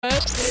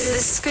The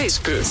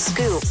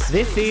Scoop.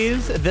 This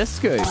is The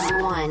Scoop.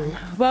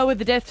 Well, with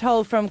the death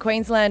toll from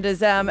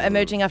Queenslanders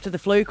emerging after the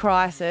flu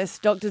crisis,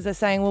 doctors are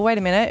saying, well, wait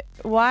a minute,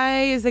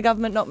 why is the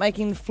government not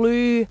making the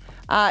flu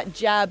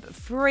jab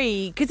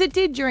free? Because it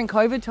did during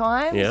COVID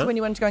times when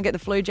you wanted to go and get the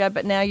flu jab,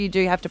 but now you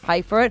do have to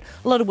pay for it.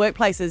 A lot of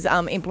workplaces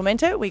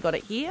implement it. We got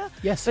it here.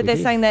 Yes, but they're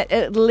saying that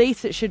at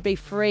least it should be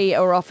free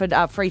or offered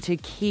free to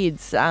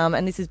kids.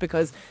 And this is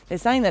because they're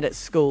saying that at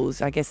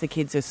schools, I guess the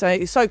kids are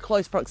so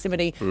close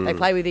proximity, they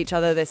play with each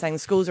other. They're saying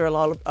schools are a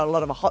lot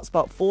of a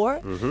hotspot for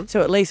it.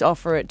 So at least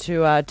offer it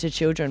to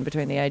children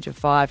between the age of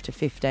 5 to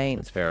 15.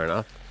 That's fair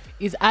enough.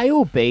 Is A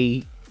or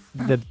B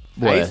the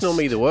worst? A is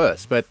normally the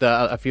worst, but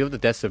a few of the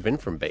deaths have been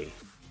from B.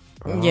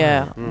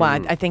 Yeah, well,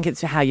 I think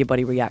it's how your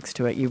body reacts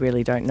to it. You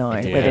really don't know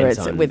whether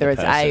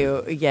it's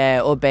A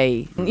or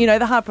B. You know,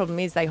 the hard problem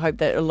is they hope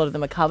that a lot of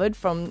them are covered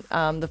from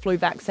the flu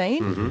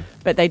vaccine,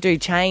 but they do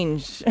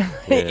change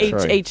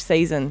each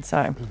season.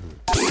 So.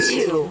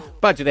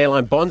 Budget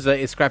airline Bonza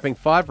is scrapping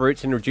 5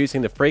 routes and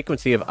reducing the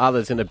frequency of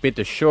others in a bid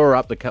to shore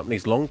up the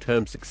company's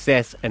long-term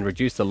success and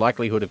reduce the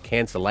likelihood of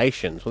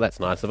cancellations. Well, that's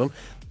nice of them.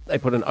 They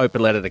put an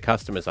open letter to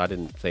customers. I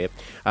didn't see it.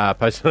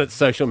 Posted on its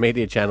social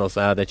media channels.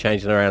 They're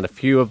changing around a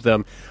few of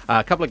them.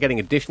 A couple are getting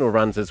additional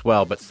runs as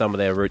well, but some of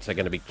their routes are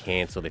going to be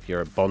cancelled. If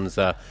you're a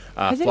Bonza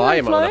flyer, you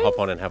might want to hop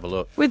on and have a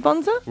look. With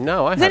Bonza?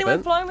 No, I haven't. Has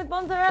anyone flown with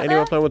Bonza out there?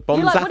 Anyone flown with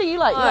Bonza? What do you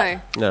like?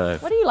 No.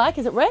 What do you like?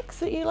 Is it Rex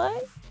that you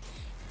like?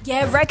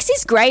 Yeah, Rex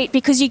is great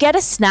because you get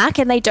a snack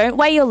and they don't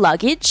weigh your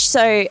luggage, so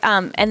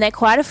and they're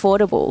quite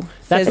affordable.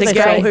 That's a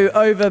girl who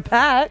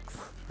overpacks.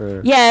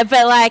 Yeah,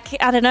 but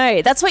I don't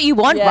know. That's what you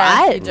want,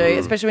 right? You do,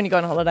 especially when you go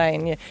on holiday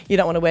and you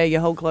don't want to wear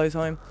your whole clothes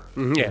home.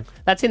 Yeah.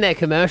 That's in their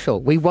commercial.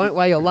 We won't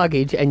weigh your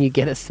luggage and you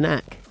get a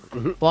snack.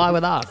 Fly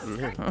with us.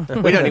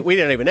 We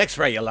don't even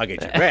X-ray your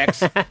luggage at Rex.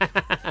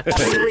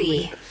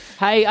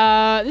 Hey,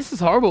 this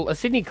is horrible. A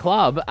Sydney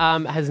club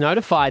has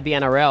notified the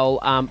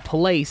NRL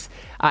police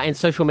and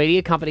social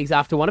media companies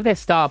after one of their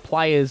star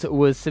players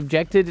was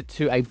subjected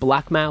to a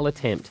blackmail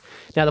attempt.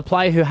 Now, the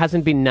player who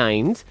hasn't been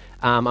named,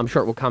 I'm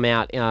sure it will come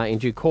out in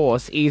due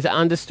course, is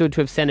understood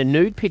to have sent a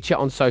nude picture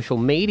on social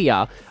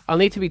media,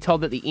 only to be told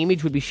that the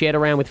image would be shared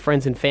around with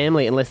friends and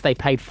family unless they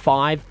paid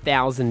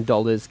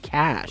 $5,000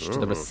 cash to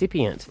the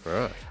recipient.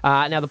 Right.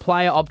 Now, the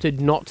player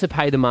opted not to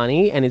pay the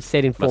money and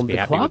instead informed the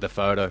Must be happy with the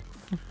photo.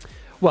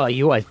 Well,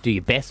 you always do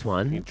your best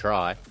one. You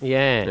try.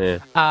 Yeah.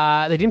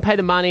 They didn't pay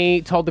the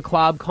money, told the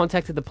club,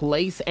 contacted the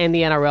police and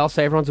the NRL,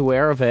 so everyone's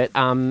aware of it.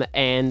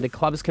 And the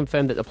club has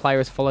confirmed that the player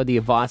has followed the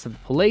advice of the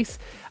police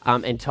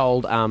and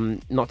told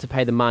not to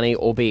pay the money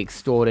or be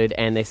extorted.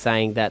 And they're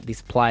saying that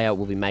this player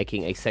will be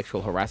making a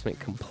sexual harassment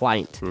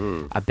complaint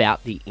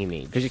about the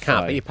image. Because you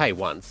can't, but you pay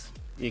once.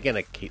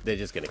 They're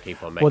just going to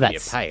keep on making you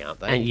pay,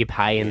 aren't they? And you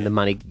pay and the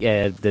money,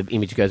 the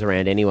image goes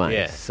around anyway.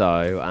 Yeah.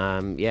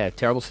 So,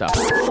 terrible stuff.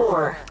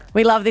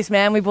 We love this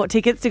man. We bought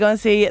tickets to go and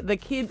see the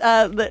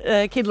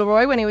Kid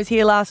Leroy when he was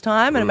here last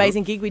time. An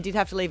amazing gig. We did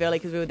have to leave early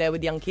because we were there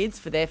with young kids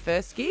for their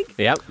first gig.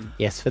 Yep.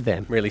 Yes, for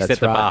them. Really set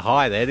the bar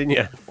high there, didn't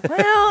you? Well,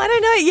 I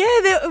don't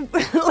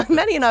know. Yeah,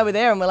 Maddie and I were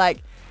there and we're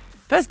like,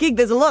 first gig,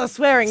 there's a lot of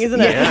swearing,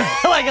 isn't it? Yeah.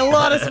 Like a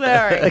lot of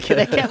swearing.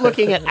 They kept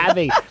looking at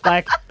Abby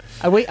like,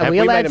 are we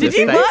allowed to Did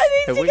you do buy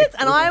this? these tickets?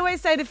 And I always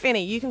say to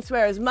Finney, you can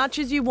swear as much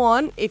as you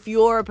want if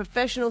you're a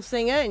professional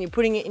singer and you're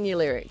putting it in your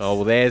lyrics. Oh,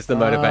 well, there's the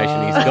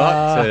motivation he's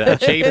got to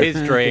achieve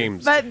his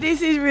dreams. But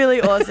this is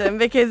really awesome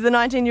because the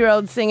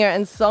 19-year-old singer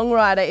and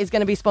songwriter is going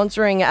to be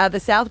sponsoring the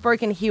South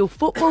Broken Hill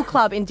Football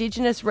Club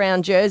Indigenous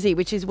Round Jersey,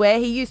 which is where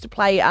he used to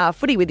play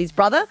footy with his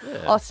brother,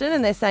 Austin,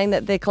 and they're saying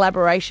that their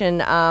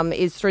collaboration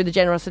is through the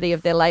generosity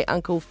of their late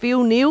uncle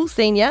Phil Neal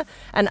Sr.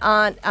 and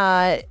Aunt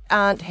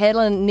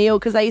Helen Neal,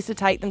 because they used to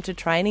take them to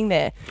training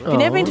there. If you've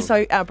never been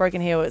to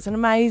Broken Hill, it's an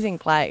amazing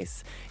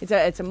place.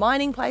 It's a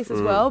mining place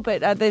as well,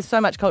 but there's so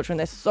much culture and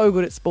they're so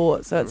good at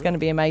sport, so it's going to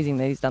be amazing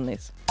that he's done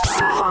this.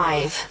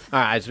 5. All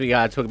right, as we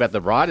talk about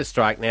the writer's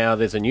strike now,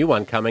 there's a new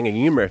one coming.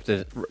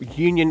 A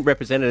union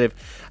representative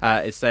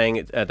is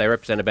saying they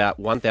represent about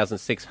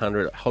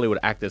 1,600 Hollywood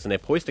actors and they're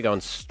poised to go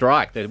on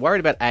strike. They're worried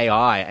about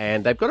AI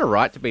and they've got a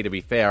right to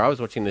be fair. I was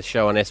watching this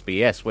show on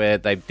SBS where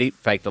they've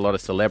deep-faked a lot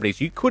of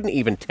celebrities. You couldn't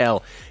even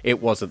tell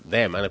it wasn't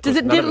them. And did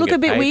it look a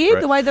bit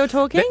weird, the way they were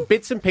talking?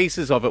 Bits and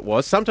pieces of it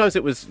was. Sometimes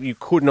it was, you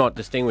could not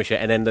distinguish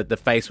it and then the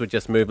face would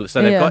just move.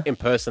 So they've got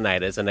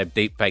impersonators and they've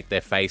deep-faked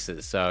their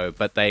faces. So,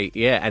 but they,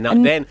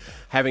 and then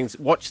having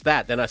watched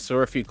that, then I saw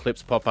a few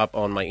clips pop up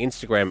on my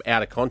Instagram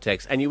out of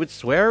context, and you would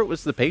swear it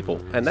was the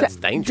people, and that's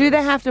dangerous. Do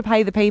they have to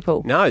pay the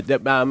people? No,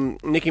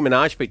 Nicki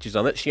Minaj features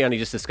on it. She only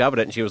just discovered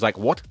it, and she was like,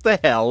 what the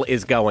hell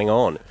is going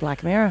on?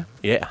 Black Mirror.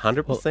 Yeah,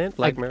 100%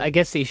 Black Mirror. I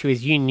guess the issue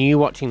is you knew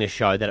watching the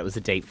show that it was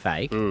a deep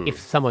fake. If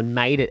someone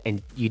made it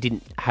and you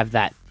didn't have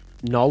that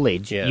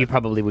knowledge, Yeah. you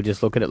probably would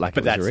just look at it like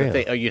But it was that's real. the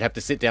thing. Oh, you'd have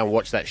to sit down and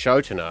watch that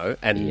show to know,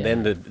 and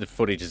then the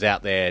footage is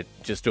out there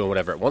just doing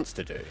whatever it wants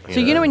to do. So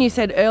you know when you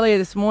said earlier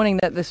this morning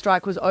that the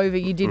strike was over,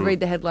 you did read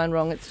the headline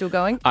wrong. It's still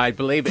going? I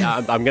believe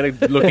I'm going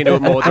to look into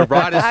it more. The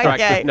writers' strike.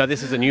 Okay. No,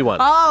 this is a new one.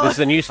 Oh. This is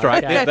a new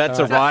strike. Okay. That's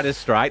a writers'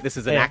 strike. This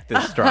is an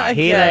actors' strike.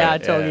 Here they are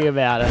talking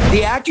about it.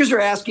 The actors are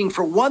asking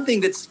for one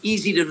thing that's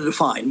easy to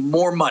define: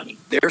 more money.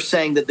 They're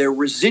saying that their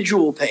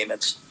residual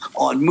payments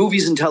on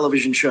movies and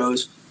television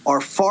shows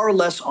are far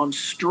less on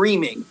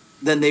streaming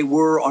than they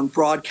were on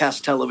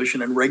broadcast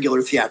television and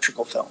regular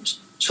theatrical films.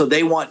 So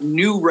they want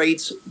new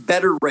rates,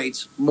 better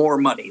rates, more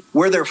money.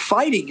 Where they're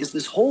fighting is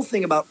this whole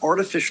thing about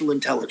artificial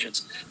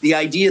intelligence. The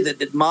idea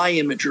that my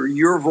image or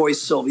your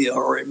voice, Sylvia,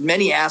 or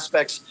many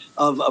aspects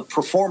of a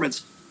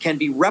performance can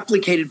be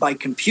replicated by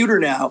computer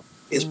now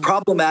is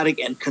problematic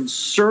and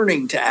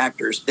concerning to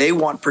actors. They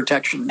want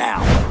protection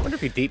now. I wonder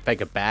if you deepfake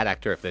a bad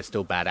actor if they're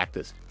still bad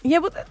actors. Yeah,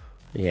 well,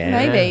 Yeah.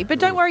 maybe. But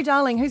don't worry,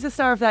 darling. Who's the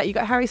star of that? You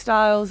got Harry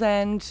Styles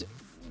and...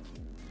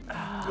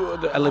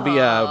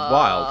 Olivia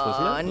Wilde,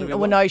 wasn't it? Olivia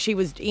well, Wilde? no, she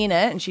was in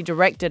it and she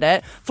directed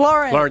it.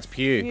 Florence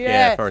Pugh.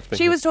 Yeah, Florence Pugh.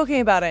 She was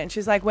talking about it and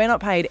she's like, we're not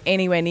paid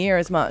anywhere near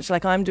as much.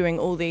 Like, I'm doing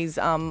all these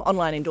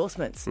online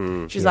endorsements.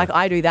 She's like,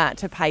 I do that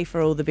to pay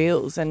for all the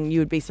bills, and you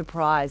would be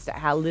surprised at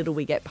how little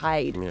we get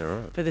paid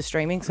for the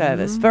streaming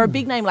service. For a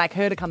big name like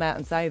her to come out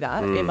and say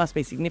that, it must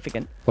be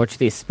significant. Watch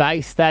this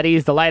space. That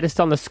is the latest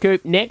on the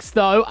scoop. Next,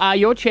 though,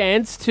 your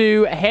chance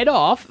to head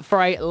off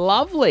for a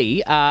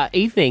lovely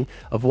evening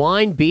of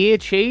wine, beer,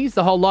 cheese,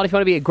 the whole lot. If you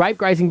want to be a grape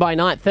grazing by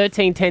night,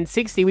 13 10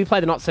 60. We play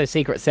the not so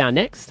secret sound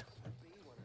next.